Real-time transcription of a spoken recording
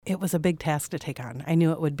it was a big task to take on. I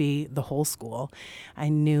knew it would be the whole school. I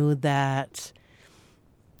knew that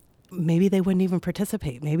maybe they wouldn't even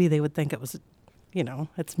participate. Maybe they would think it was,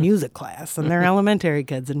 it's music class and they're elementary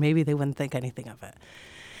kids, and maybe they wouldn't think anything of it.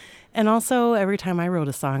 And also, every time I wrote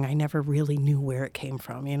a song, I never really knew where it came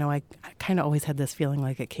from. I kind of always had this feeling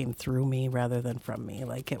like it came through me rather than from me,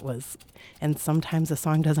 like it was. And sometimes a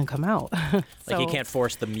song doesn't come out. Like you can't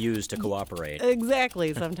force the muse to cooperate.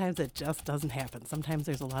 Exactly. Sometimes it just doesn't happen. Sometimes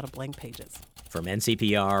there's a lot of blank pages. From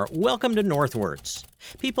NCPR, welcome to Northwards.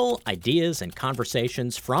 People, ideas, and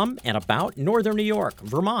conversations from and about Northern New York,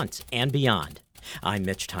 Vermont, and beyond. I'm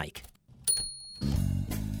Mitch Teich.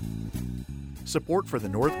 Support for the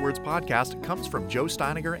Northwards podcast comes from Joe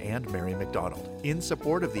Steiniger and Mary McDonald in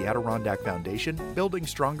support of the Adirondack Foundation, building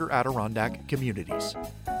stronger Adirondack communities.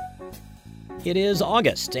 It is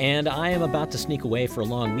August, and I am about to sneak away for a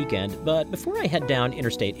long weekend, but before I head down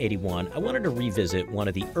Interstate 81, I wanted to revisit one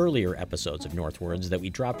of the earlier episodes of Northwards that we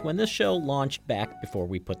dropped when this show launched back before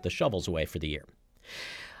we put the shovels away for the year.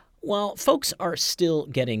 While folks are still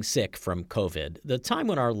getting sick from COVID, the time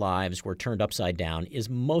when our lives were turned upside down is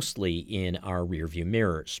mostly in our rearview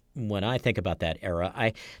mirrors. When I think about that era,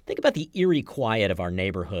 I think about the eerie quiet of our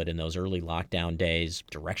neighborhood in those early lockdown days,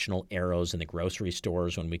 directional arrows in the grocery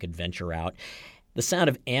stores when we could venture out, the sound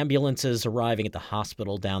of ambulances arriving at the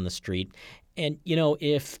hospital down the street. And,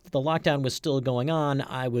 if the lockdown was still going on,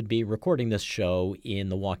 I would be recording this show in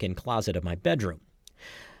the walk-in closet of my bedroom.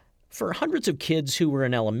 For hundreds of kids who were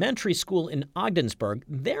in elementary school in Ogdensburg,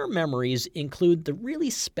 their memories include the really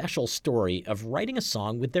special story of writing a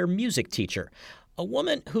song with their music teacher, a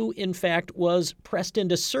woman who, in fact, was pressed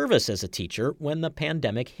into service as a teacher when the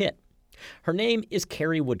pandemic hit. Her name is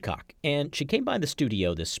Carrie Woodcock, and she came by the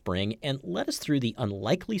studio this spring and led us through the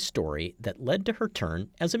unlikely story that led to her turn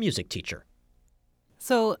as a music teacher.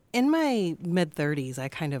 So in my mid-30s, I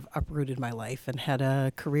kind of uprooted my life and had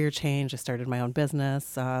a career change. I started my own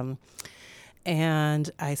business, and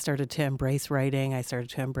I started to embrace writing. I started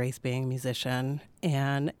to embrace being a musician.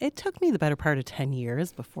 And it took me the better part of 10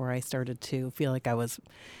 years before I started to feel like I was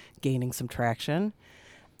gaining some traction.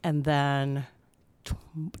 And then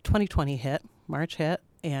 2020 hit, March hit,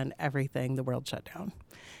 and the world shut down.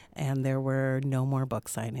 And there were no more book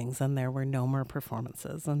signings, and there were no more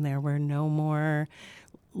performances, and there were no more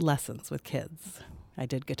lessons with kids. I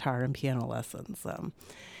did guitar and piano lessons.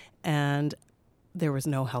 And there was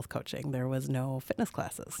no health coaching. There was no fitness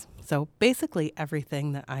classes. So basically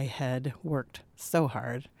everything that I had worked so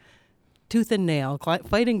hard,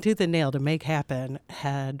 fighting tooth and nail to make happen,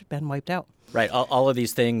 had been wiped out. Right. All of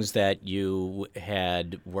these things that you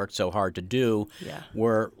had worked so hard to do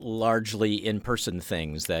were largely in-person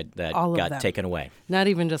things that got taken away. Not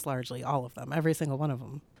even just largely, all of them, every single one of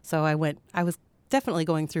them. So I was definitely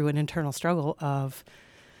going through an internal struggle of,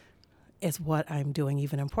 is what I'm doing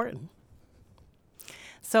even important?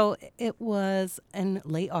 So it was in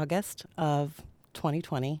late August of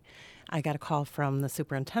 2020. I got a call from the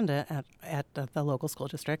superintendent at the local school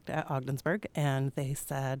district at Ogdensburg, and they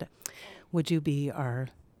said, would you be our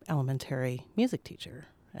elementary music teacher?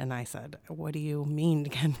 And I said, what do you mean?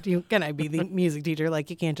 Can I be the music teacher? Like,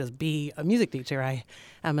 you can't just be a music teacher. I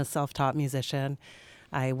am a self-taught musician.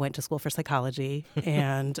 I went to school for psychology,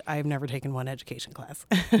 and I've never taken one education class.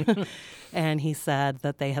 And he said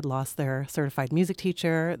that they had lost their certified music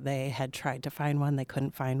teacher. They had tried to find one. They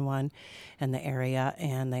couldn't find one in the area,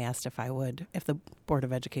 and they asked if the Board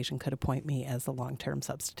of Education could appoint me as the long-term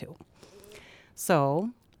substitute. So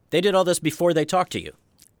they did all this before they talked to you.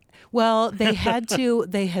 Well, they had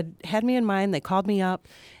had me in mind. They called me up,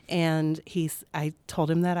 and I told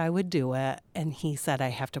him that I would do it, and he said I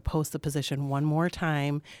have to post the position one more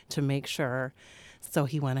time to make sure. So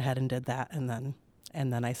he went ahead and did that, and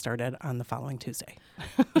then I started on the following Tuesday,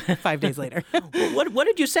 5 days later. What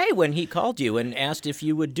did you say when he called you and asked if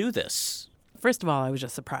you would do this? First of all, I was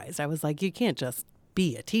just surprised. I was like, you can't just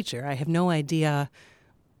be a teacher. I have no idea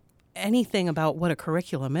anything about what a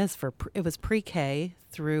curriculum is it was pre-K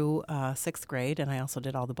through 6th grade, and I also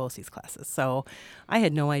did all the BOCES classes. So I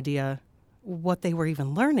had no idea what they were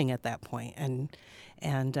even learning at that point. And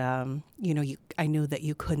I knew that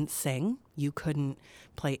you couldn't sing, you couldn't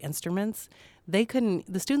play instruments. The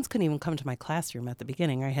students couldn't even come to my classroom at the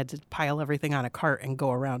beginning. I had to pile everything on a cart and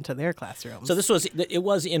go around to their classrooms. So it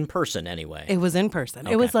was in person anyway. It was in person.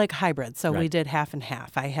 Okay. It was like hybrid. So Right. We did half and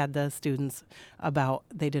half. I had the students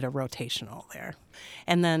they did a rotational there.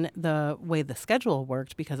 And then the way the schedule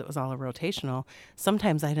worked, because it was all a rotational,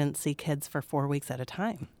 sometimes I didn't see kids for 4 weeks at a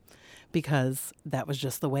time, because that was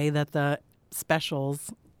just the way that the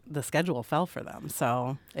schedule fell for them.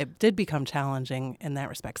 So it did become challenging in that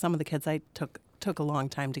respect. Some of the kids I took took a long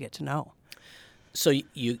time to get to know. So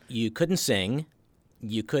you couldn't sing,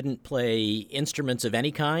 you couldn't play instruments of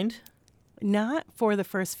any kind? Not for the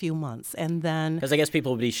first few months, and then... Because I guess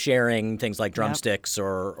people would be sharing things like drumsticks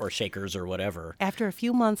or shakers or whatever. After a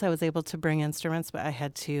few months, I was able to bring instruments, but I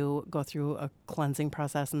had to go through a cleansing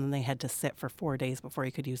process, and then they had to sit for 4 days before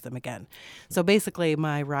you could use them again. So basically,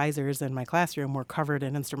 my risers in my classroom were covered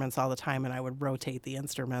in instruments all the time, and I would rotate the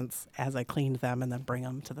instruments as I cleaned them and then bring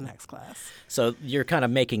them to the next class. So you're kind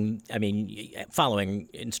of following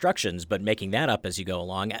instructions, but making that up as you go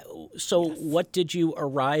along. So What did you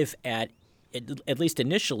arrive at least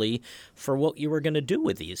initially, for what you were going to do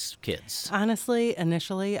with these kids? Honestly,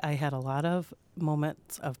 initially, I had a lot of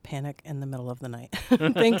moments of panic in the middle of the night,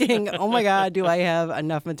 thinking, oh my God, do I have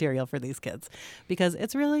enough material for these kids? Because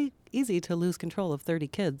it's really easy to lose control of 30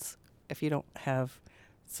 kids if you don't have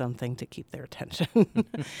something to keep their attention.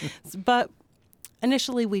 But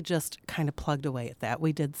initially, we just kind of plugged away at that.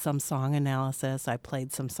 We did some song analysis. I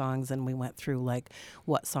played some songs, and we went through like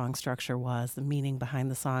what song structure was, the meaning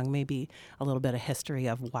behind the song, maybe a little bit of history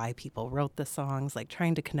of why people wrote the songs, like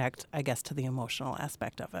trying to connect, I guess, to the emotional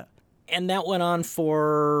aspect of it. And that went on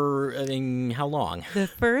for, how long? The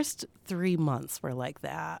first 3 months were like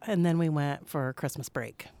that, and then we went for Christmas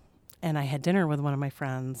break. And I had dinner with one of my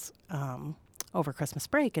friends over Christmas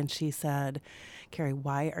break, and she said, Carrie,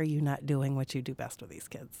 why are you not doing what you do best with these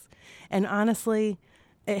kids? And honestly,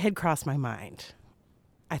 it had crossed my mind.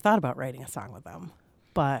 I thought about writing a song with them,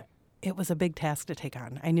 but it was a big task to take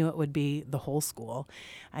on. I knew it would be the whole school.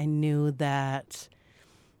 I knew that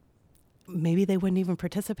maybe they wouldn't even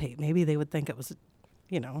participate. Maybe they would think it was,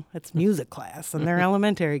 it's music class, and they're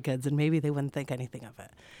elementary kids, and maybe they wouldn't think anything of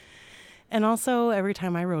it. And also, every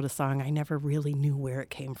time I wrote a song, I never really knew where it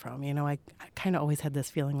came from. I kind of always had this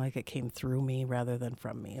feeling like it came through me rather than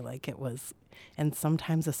from me. Like it was, and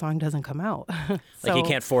sometimes a song doesn't come out. Like you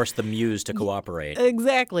can't force the muse to cooperate.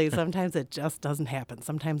 Exactly. Sometimes it just doesn't happen.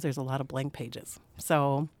 Sometimes there's a lot of blank pages.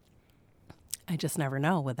 So I just never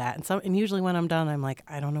know with that. And usually when I'm done, I'm like,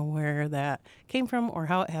 I don't know where that came from or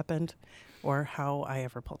how it happened or how I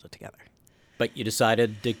ever pulled it together. But you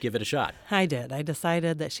decided to give it a shot. I did. I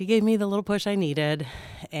decided that she gave me the little push I needed,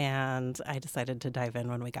 and I decided to dive in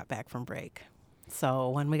when we got back from break. So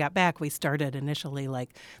when we got back, we started initially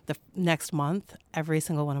like the next month, every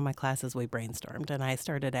single one of my classes we brainstormed, and I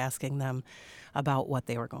started asking them about what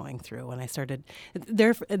they were going through. And I started,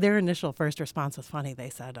 their initial first response was funny.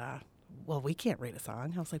 They said, well, we can't write a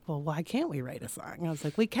song. I was like, well, why can't we write a song? I was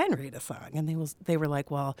like, we can write a song. And they were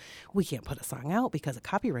like, well, we can't put a song out because of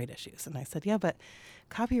copyright issues. And I said, yeah, but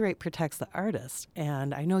copyright protects the artist.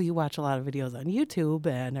 And I know you watch a lot of videos on YouTube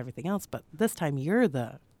and everything else, but this time you're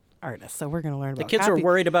the artist. So we're going to learn about the kids are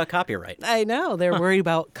worried about copyright. I know. They're worried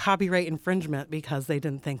about copyright infringement because they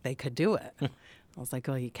didn't think they could do it. I was like,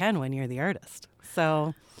 well, you can when you're the artist.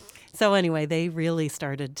 So anyway, they really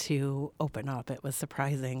started to open up. It was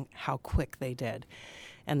surprising how quick they did.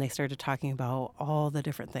 And they started talking about all the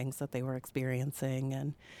different things that they were experiencing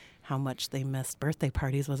and how much they missed. Birthday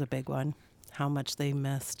parties was a big one. How much they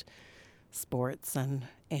missed sports. And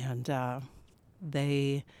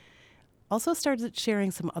they also started sharing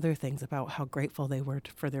some other things about how grateful they were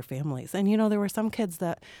for their families. And, there were some kids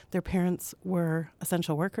that their parents were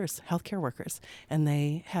essential workers, healthcare workers, and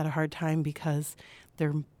they had a hard time because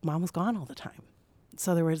their mom was gone all the time.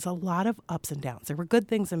 So there was a lot of ups and downs. There were good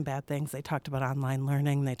things and bad things. They talked about online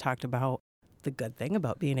learning. They talked about the good thing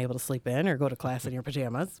about being able to sleep in or go to class in your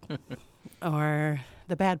pajamas, or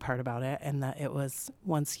the bad part about it, and that it was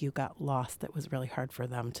once you got lost, it was really hard for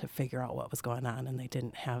them to figure out what was going on, and they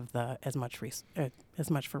didn't have as much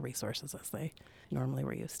for resources as they normally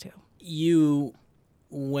were used to. You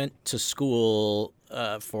went to school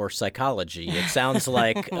for psychology. It sounds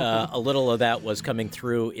like a little of that was coming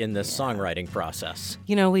through in the songwriting process.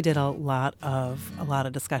 We did a lot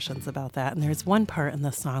of discussions about that, and there's one part in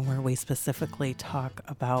the song where we specifically talk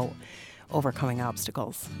about overcoming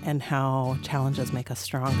obstacles and how challenges make us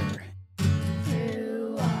stronger.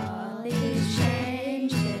 Through all these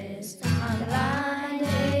changes, on the blind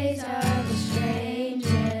days are the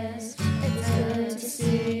strangest. It's good to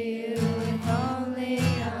see you if only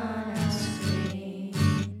on a screen.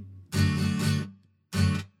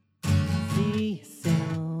 See you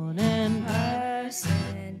soon in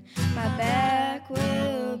person, my back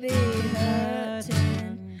will be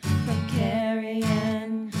hurting from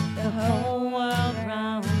carrying the whole world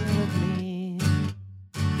round with me.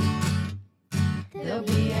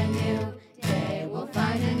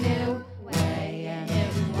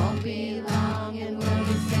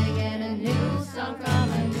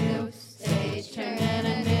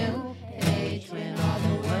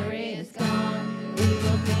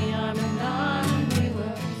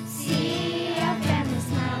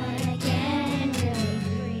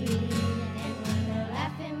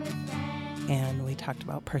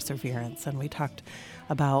 perseverance, and we talked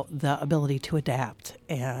about the ability to adapt,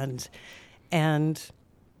 and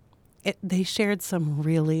they shared some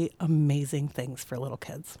really amazing things for little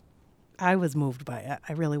kids. I was moved by it.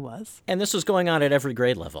 I really was. And this was going on at every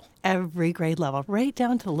grade level. Every grade level, right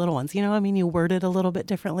down to the little ones. You know, I mean, you word it a little bit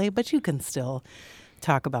differently, but you can still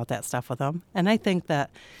talk about that stuff with them. And I think that,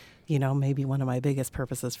 you know, maybe one of my biggest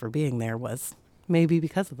purposes for being there was maybe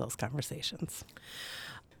because of those conversations.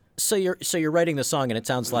 So you're writing the song, and it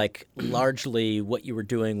sounds like largely what you were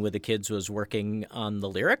doing with the kids was working on the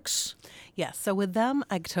lyrics? Yes. So with them,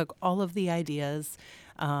 I took all of the ideas,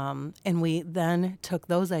 and we then took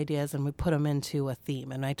those ideas and we put them into a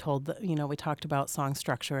theme. And I told, we talked about song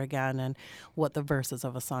structure again and what the verses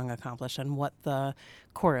of a song accomplish and what the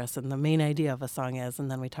chorus and the main idea of a song is.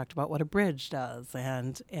 And then we talked about what a bridge does.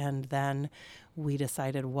 And then we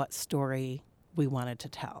decided what story we wanted to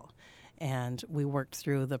tell. And we worked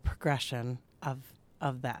through the progression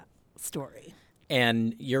of that story.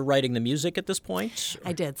 And you're writing the music at this point?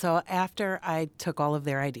 I did. So after I took all of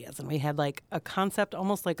their ideas, and we had like a concept,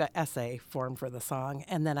 almost like an essay form for the song,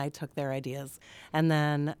 and then I took their ideas and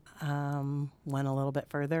then went a little bit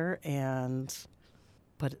further and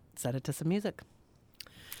set it to some music.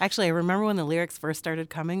 Actually, I remember when the lyrics first started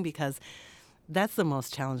coming, because that's the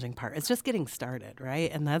most challenging part. It's just getting started,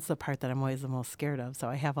 right? And that's the part that I'm always the most scared of. So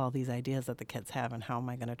I have all these ideas that the kids have, and how am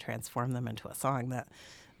I going to transform them into a song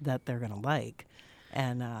that they're going to like?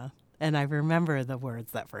 And I remember the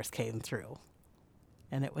words that first came through.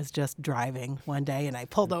 And it was just driving one day, and I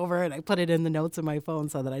pulled over and I put it in the notes of my phone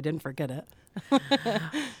so that I didn't forget it.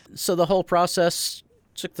 So the whole process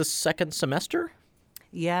took the second semester?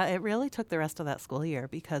 Yeah, it really took the rest of that school year,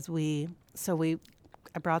 because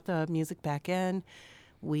I brought the music back in.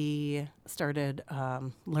 We started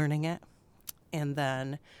learning it. And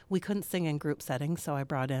then we couldn't sing in group settings, so I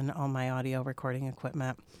brought in all my audio recording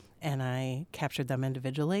equipment, and I captured them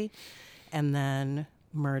individually and then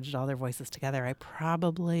merged all their voices together. I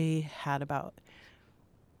probably had about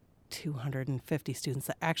 250 students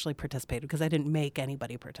that actually participated, because I didn't make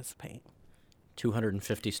anybody participate.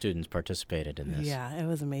 250 students participated in this. Yeah, it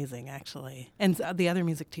was amazing, actually. And the other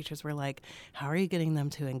music teachers were like, how are you getting them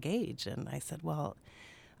to engage? And I said, well,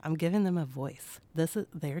 I'm giving them a voice.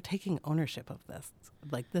 They're taking ownership of this.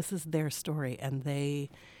 Like, this is their story, and they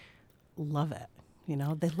love it. You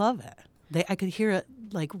know, they love it. I could hear it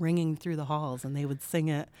like ringing through the halls, and they would sing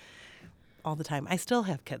it all the time. I still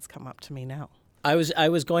have kids come up to me now. I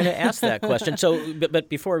was going to ask that question. So, but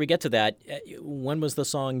before we get to that, when was the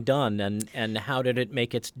song done, and how did it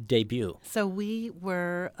make its debut? So we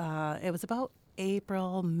were. It was about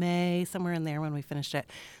April, May, somewhere in there when we finished it.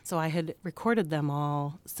 So I had recorded them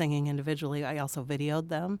all singing individually. I also videoed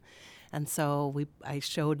them. And so I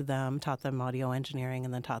showed them, taught them audio engineering,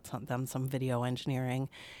 and then taught them some video engineering.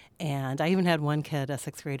 And I even had one kid, a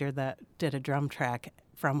sixth grader, that did a drum track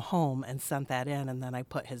from home and sent that in. And then I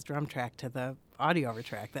put his drum track to the audio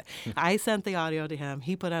track. I sent the audio to him.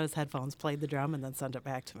 He put on his headphones, played the drum, and then sent it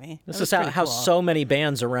back to me. This is how so many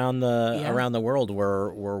bands around the world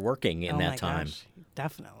were working in that time. Gosh,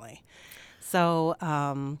 definitely. So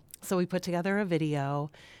we put together a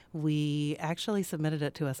video. We actually submitted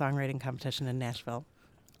it to a songwriting competition in Nashville.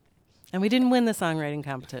 And we didn't win the songwriting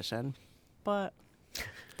competition, but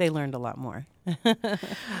they learned a lot more.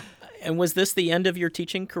 And was this the end of your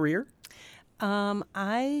teaching career? So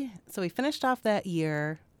we finished off that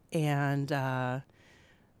year, and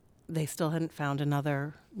they still hadn't found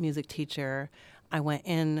another music teacher. I went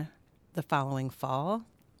in the following fall,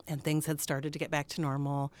 and things had started to get back to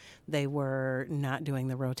normal. They were not doing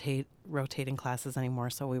the rotating classes anymore,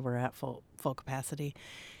 so we were at full capacity.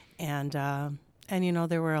 And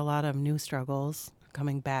there were a lot of new struggles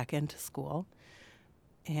coming back into school.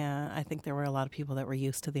 And I think there were a lot of people that were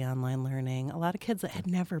used to the online learning, a lot of kids that had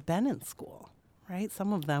never been in school, right?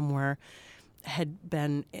 Some of them had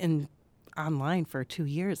been in online for 2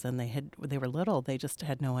 years, and they were little. They just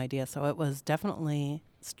had no idea. So it was definitely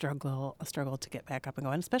a struggle to get back up and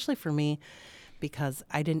going, especially for me, because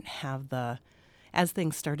I didn't have as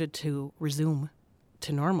things started to resume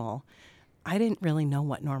to normal, I didn't really know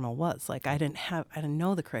what normal was. Like, I didn't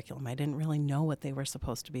know the curriculum. I didn't really know what they were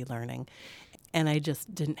supposed to be learning. And I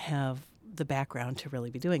just didn't have the background to really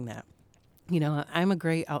be doing that. You know, I'm a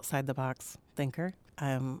great outside-the-box thinker.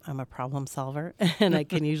 I'm a problem solver, and I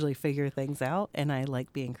can usually figure things out, and I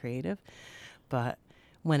like being creative. But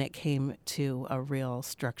when it came to a real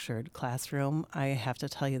structured classroom, I have to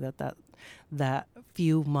tell you that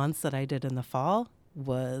few months that I did in the fall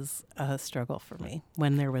was a struggle for me,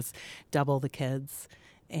 when there was double the kids,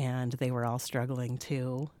 and they were all struggling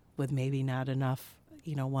too, with maybe not enough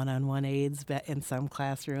one-on-one aids in some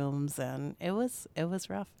classrooms, and it was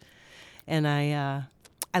rough. And I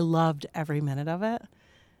loved every minute of it.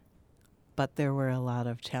 But there were a lot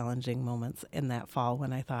of challenging moments in that fall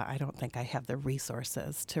when I thought, I don't think I have the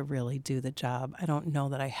resources to really do the job. I don't know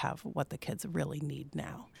that I have what the kids really need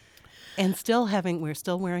now. And we're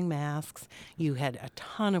still wearing masks. You had a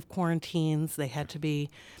ton of quarantines. They had to be,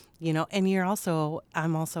 and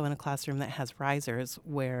I'm also in a classroom that has risers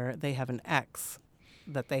where they have an X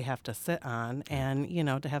that they have to sit on. And,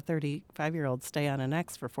 to have 35-year-olds stay on an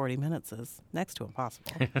X for 40 minutes is next to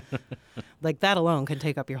impossible. Like that alone can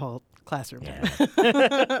take up your whole classroom. Yeah.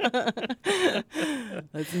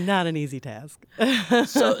 It's not an easy task.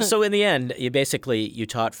 So in the end, you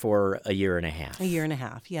taught for a year and a half. A year and a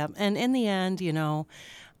half, yeah. And in the end,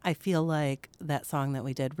 I feel like that song that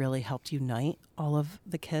we did really helped unite all of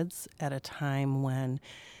the kids at a time when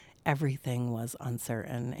everything was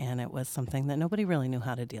uncertain, and it was something that nobody really knew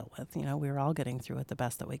how to deal with. We were all getting through it the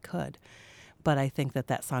best that we could. But I think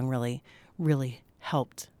that song really, really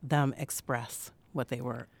helped them express what they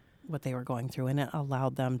were going through, and it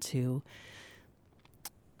allowed them to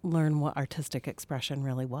learn what artistic expression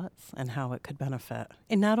really was and how it could benefit.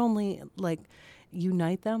 And not only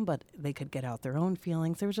unite them, but they could get out their own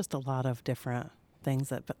feelings. There was just a lot of different things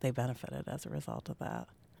that they benefited as a result of that.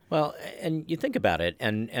 Well, and you think about it,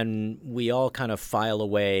 and we all kind of file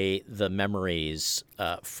away the memories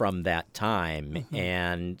from that time. Mm-hmm.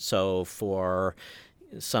 And so for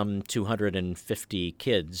some 250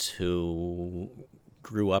 kids who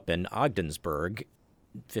grew up in Ogdensburg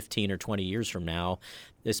 15 or 20 years from now,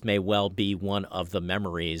 this may well be one of the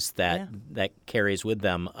memories that carries with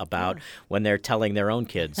them about when they're telling their own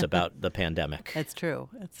kids about the pandemic. It's true.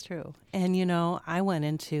 And, I went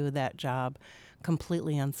into that job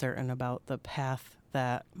completely uncertain about the path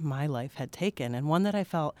that my life had taken, and one that I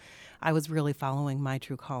felt I was really following my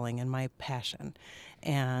true calling and my passion.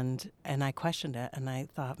 And I questioned it, and I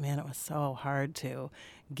thought, man, it was so hard to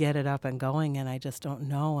get it up and going, and I just don't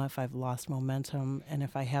know if I've lost momentum and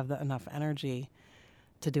if I have enough energy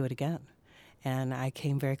to do it again. And I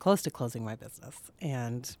came very close to closing my business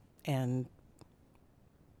and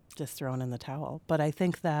just throwing in the towel. But I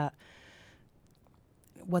think that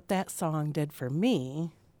what that song did for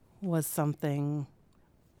me was something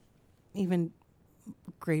even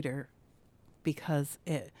greater, because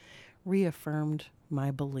it reaffirmed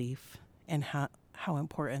my belief in how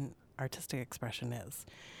important artistic expression is,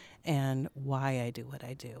 and why I do what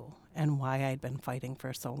I do, and why I'd been fighting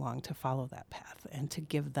for so long to follow that path and to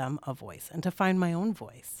give them a voice and to find my own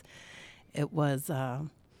voice. It was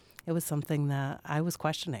something that I was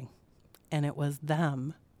questioning, and it was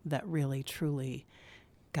them that really, truly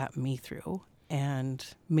got me through and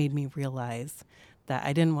made me realize that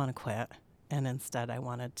I didn't want to quit, and instead I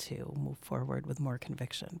wanted to move forward with more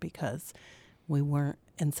conviction, because we weren't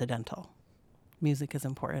incidental. Music is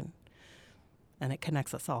important, and it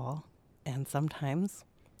connects us all. And sometimes,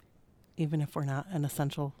 even if we're not an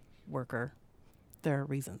essential worker, there are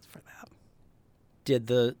reasons for that. Did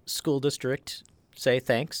the school district say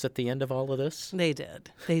thanks at the end of all of this? They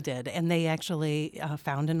did. And they actually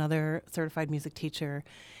found another certified music teacher,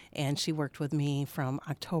 and she worked with me from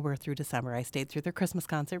October through December. I stayed through their Christmas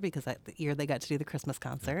concert, because that year they got to do the Christmas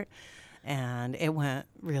concert. And it went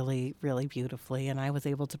really, really beautifully. And I was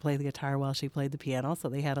able to play the guitar while she played the piano, so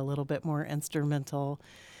they had a little bit more instrumental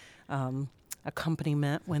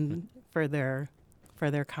accompaniment for their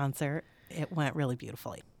concert. It went really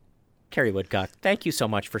beautifully. Carrie Woodcock, thank you so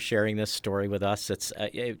much for sharing this story with us. It's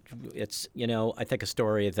I think a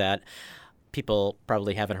story that people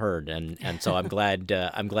probably haven't heard, and so I'm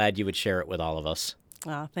glad you would share it with all of us.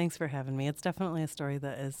 Thanks for having me. It's definitely a story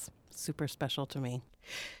that is super special to me.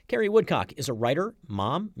 Carrie Woodcock is a writer,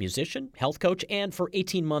 mom, musician, health coach, and for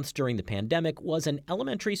 18 months during the pandemic was an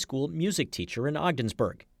elementary school music teacher in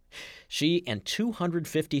Ogdensburg. She and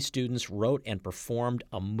 250 students wrote and performed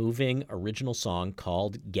a moving original song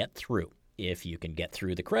called Get Through. If you can get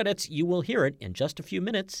through the credits, you will hear it in just a few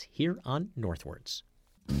minutes here on Northwards.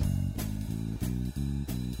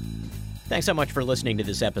 Thanks so much for listening to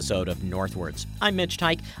this episode of Northwards. I'm Mitch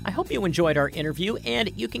Tyke. I hope you enjoyed our interview, and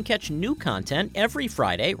you can catch new content every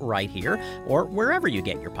Friday right here or wherever you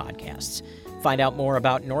get your podcasts. Find out more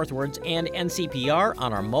about Northwards and NCPR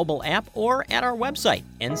on our mobile app or at our website,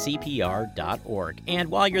 ncpr.org. And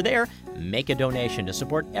while you're there, make a donation to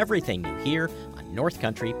support everything you hear on North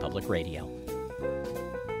Country Public Radio.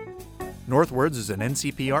 Northwards is an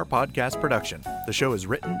NCPR podcast production. The show is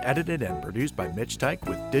written, edited, and produced by Mitch Tyke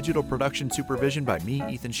with digital production supervision by me,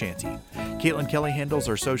 Ethan Shanty. Caitlin Kelly handles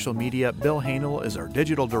our social media, Bill Hanel is our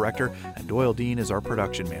digital director, and Doyle Dean is our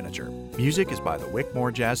production manager. Music is by the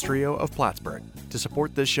Wickmore Jazz Trio of Plattsburgh. To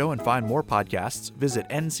support this show and find more podcasts, visit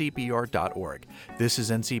ncpr.org. This is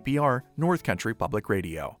NCPR, North Country Public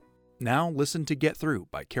Radio. Now listen to Get Through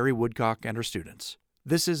by Carrie Woodcock and her students.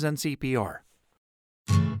 This is NCPR.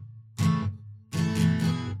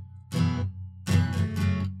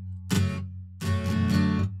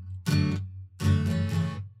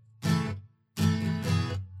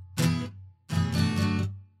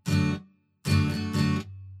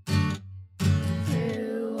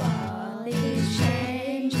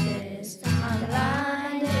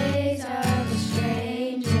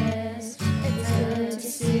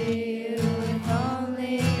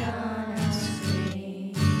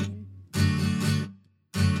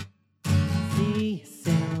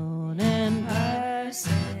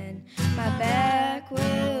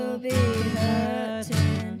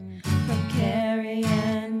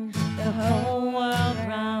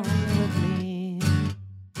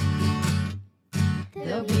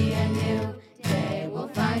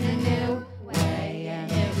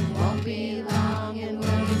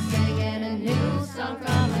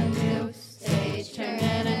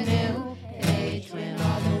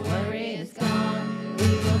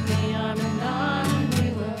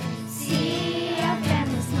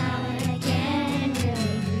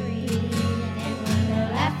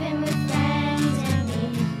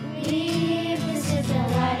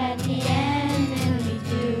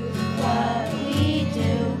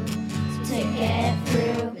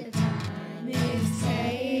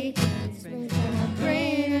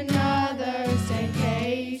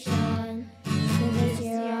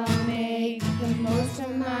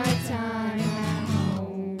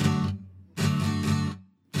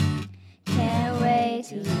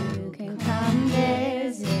 You can come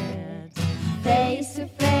visit, face to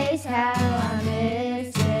face, how I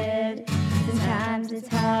miss it. Sometimes it's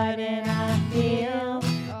hard and I feel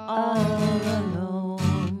all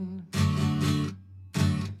alone.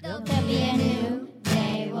 There'll be a new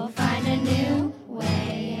day, we'll find a new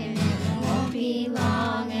way, and it won't be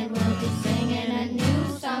long.